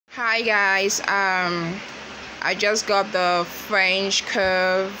Hi guys, I just got the French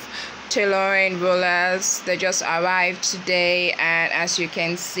curve tailoring rollers. They just arrived today, and as you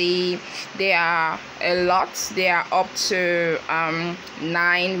can see, they are a lot. They are up to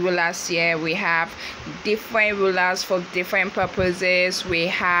 9 rulers here. We have different rulers for different purposes. We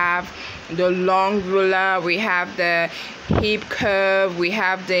have the long ruler, we have the hip curve, we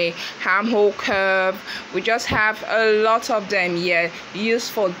have the armhole curve. We just have a lot of them here,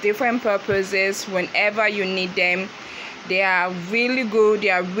 used for different purposes whenever you need them. They are really good, they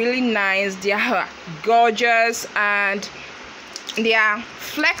are really nice, they are gorgeous, and they are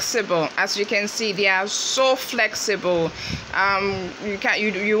flexible. As you can see, they are so flexible.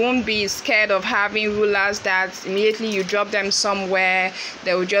 You won't be scared of having rulers that immediately you drop them somewhere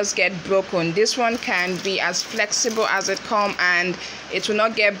they will just get broken. This one can be as flexible as it comes, and it will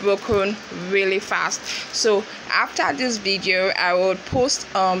not get broken really fast. So after this video, I will post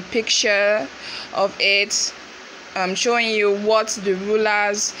a picture of it, showing you what the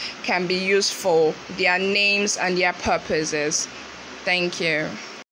rulers can be used for, their names and their purposes. Thank you.